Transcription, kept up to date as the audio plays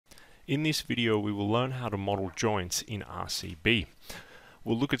In this video we will learn how to model joints in RCB.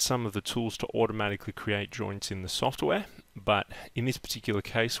 We'll look at some of the tools to automatically create joints in the software, but in this particular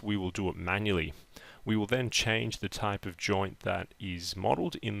case we will do it manually. We will then change the type of joint that is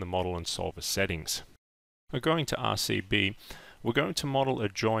modeled in the model and solver settings. We're going to RCB. We're going to model a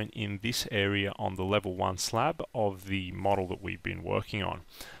joint in this area on the level 1 slab of the model that we've been working on.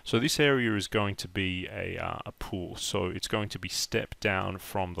 So this area is going to be a pool, so it's going to be stepped down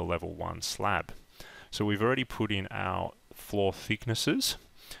from the level 1 slab. So we've already put in our floor thicknesses,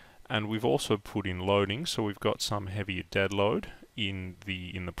 and we've also put in loading, so we've got some heavier dead load in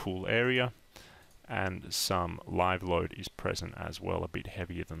the pool area, and some live load is present as well, a bit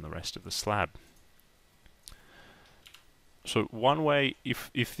heavier than the rest of the slab. So one way,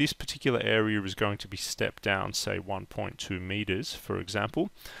 if this particular area is going to be stepped down, say 1.2 meters, for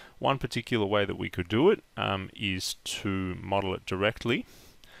example, one particular way that we could do it is to model it directly.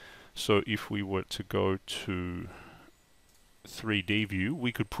 So if we were to go to 3D view,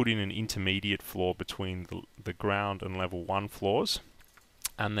 we could put in an intermediate floor between the ground and level 1 floors,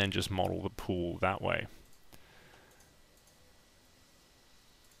 and then just model the pool that way.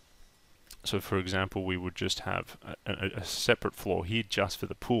 So for example, we would just have a separate floor here just for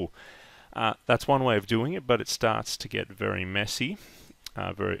the pool. That's one way of doing it, but it starts to get very messy,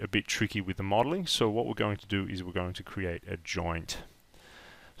 a bit tricky with the modeling. So what we're going to do is we're going to create a joint.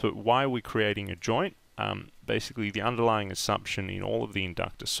 So why are we creating a joint? Basically, the underlying assumption in all of the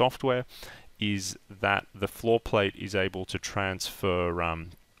INDUCTA software is that the floor plate is able to transfer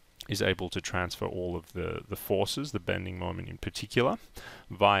all of the forces, the bending moment in particular,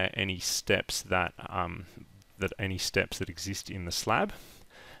 via any steps that exist in the slab.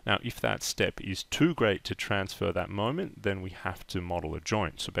 Now, if that step is too great to transfer that moment, then we have to model a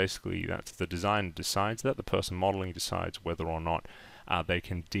joint. So basically, that's the designer decides that, the person modeling decides whether or not they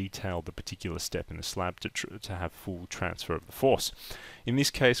can detail the particular step in the slab to have full transfer of the force. In this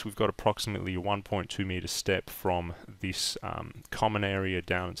case, we've got approximately a 1.2 meter step from this common area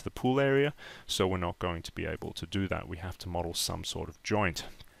down into the pool area, so we're not going to be able to do that. We have to model some sort of joint.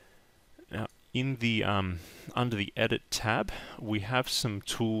 Now, in the under the Edit tab, we have some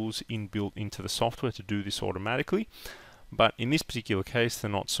tools inbuilt into the software to do this automatically. But in this particular case, they're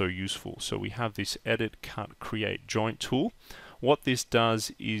not so useful. So we have this Edit, Cut, Create Joint tool. What this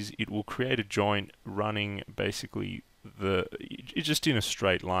does is it will create a joint running basically just in a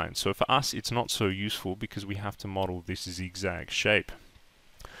straight line. So for us, it's not so useful because we have to model this zigzag shape.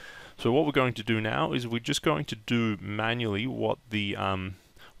 So what we're going to do now is we're just going to do manually what the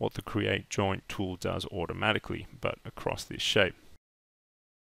Create Joint tool does automatically, but across this shape.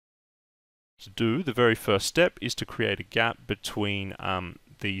 To do, the very first step is to create a gap between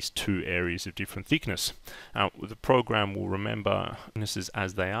these two areas of different thickness. Now, the program will remember thicknesses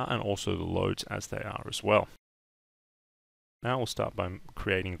as they are and also the loads as they are as well. Now we'll start by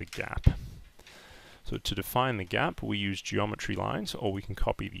creating the gap. So to define the gap, we use geometry lines, or we can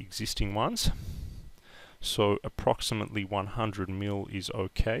copy the existing ones. So approximately 100 mil is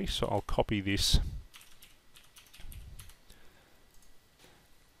okay, so I'll copy this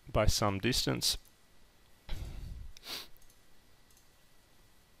by some distance.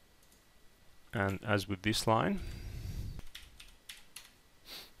 And as with this line,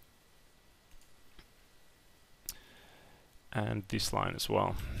 and this line as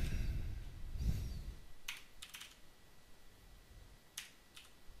well.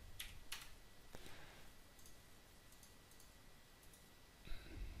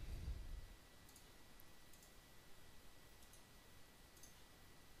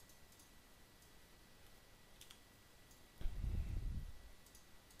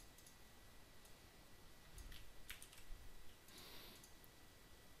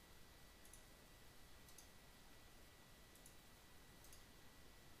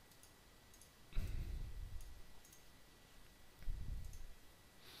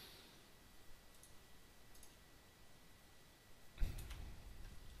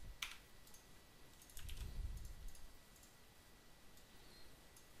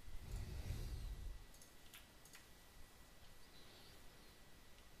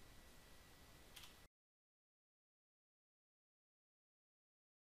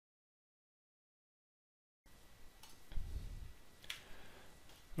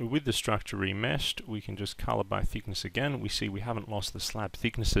 With the structure remeshed, we can just color by thickness again. We see we haven't lost the slab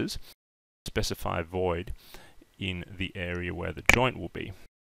thicknesses. Specify void in the area where the joint will be.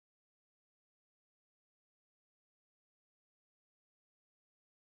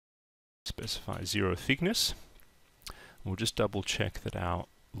 Specify 0 thickness. We'll just double check that our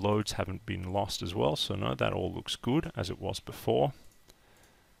loads haven't been lost as well. So no, that all looks good as it was before.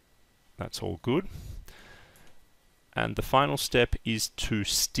 that's all good. And the final step is to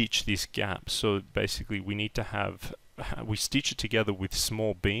stitch this gap. So basically we need to have, we stitch it together with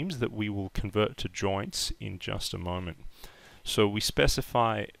small beams that we will convert to joints in just a moment. So we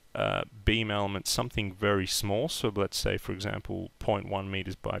specify beam elements, something very small. So let's say, for example, 0.1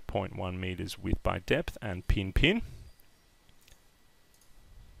 meters by 0.1 meters width by depth, and pin.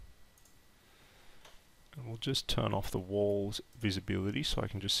 And we'll just turn off the wall's visibility so I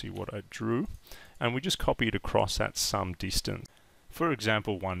can just see what I drew. And we just copy it across at some distance. For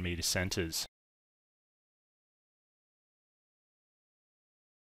example, 1 meter centers.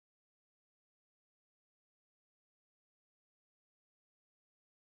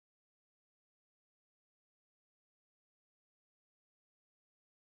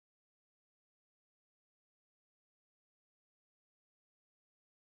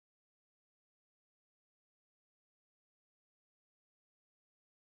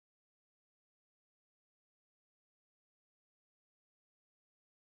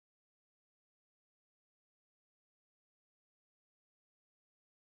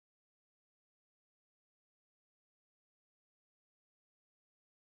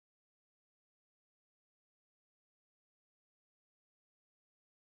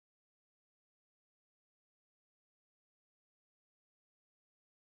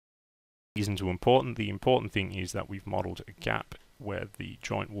 Isn't too important. The important thing is that we've modeled a gap where the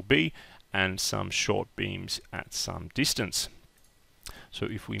joint will be and some short beams at some distance. So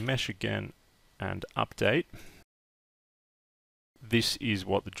if we mesh again and update, this is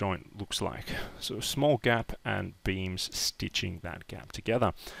what the joint looks like. So a small gap and beams stitching that gap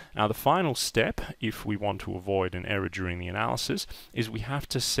together. Now the final step, if we want to avoid an error during the analysis, is we have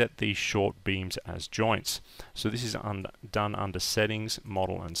to set these short beams as joints. So this is done under Settings,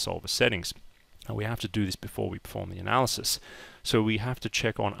 Model and Solver Settings. And we have to do this before we perform the analysis. So we have to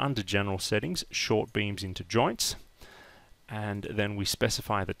check on under General Settings, Short Beams into Joints. And then we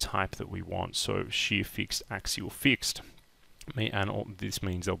specify the type that we want. So shear fixed, axial fixed. And this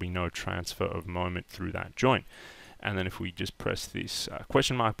means there'll be no transfer of moment through that joint. And then if we just press this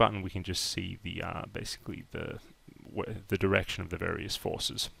question mark button, we can just see the basically the direction of the various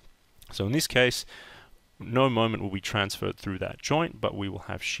forces. So in this case, no moment will be transferred through that joint, but we will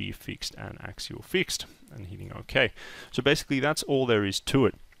have shear fixed and axial fixed, and hitting OK. So basically that's all there is to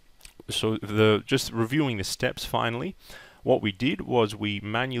it. So just reviewing the steps finally, what we did was we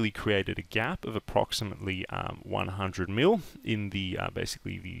manually created a gap of approximately 100 mil in the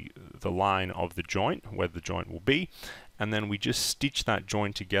basically the line of the joint, where the joint will be, and then we just stitched that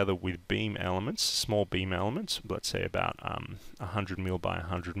joint together with beam elements, small beam elements, let's say about 100 mil by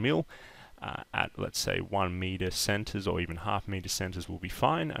 100 mil, at let's say 1 meter centers or even half meter centers will be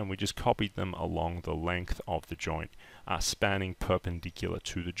fine, and we just copied them along the length of the joint, spanning perpendicular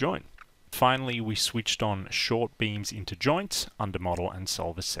to the joint. Finally, we switched on short beams into joints under Model and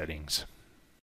Solver Settings.